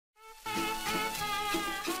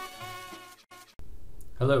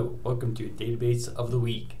Hello, welcome to Database of the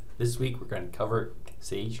Week. This week we're going to cover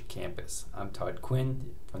Sage Campus. I'm Todd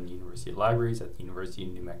Quinn from the University of Libraries at the University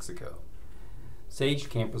of New Mexico.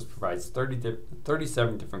 Sage Campus provides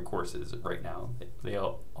 37 different courses right now. They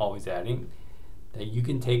are always adding that you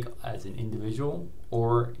can take as an individual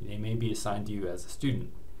or they may be assigned to you as a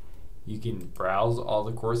student. You can browse all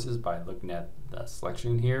the courses by looking at the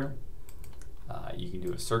selection here. You can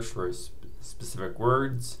do a search for specific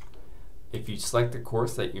words. If you select the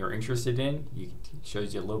course that you're interested in, it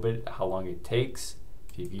shows you a little bit how long it takes.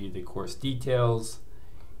 If you view the course details,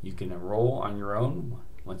 you can enroll on your own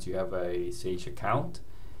once you have a Sage account,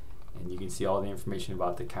 and you can see all the information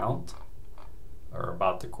about the account or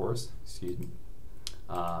about the course. Excuse me.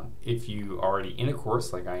 If you are already in a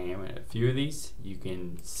course, like I am in a few of these, you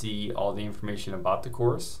can see all the information about the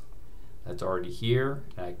course that's already here,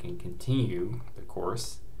 and I can continue the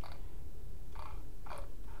course.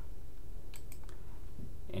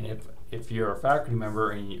 And if you're a faculty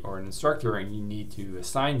member or an instructor and you need to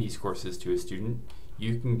assign these courses to a student,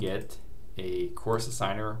 you can get a course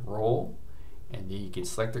assigner role, and then you can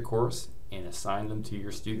select a course and assign them to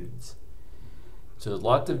your students. So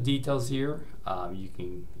lots of details here.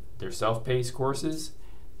 They're self-paced courses.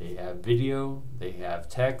 They have video, they have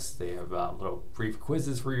text, they have little brief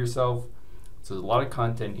quizzes for yourself. So there's a lot of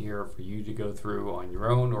content here for you to go through on your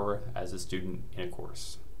own or as a student in a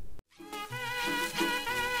course.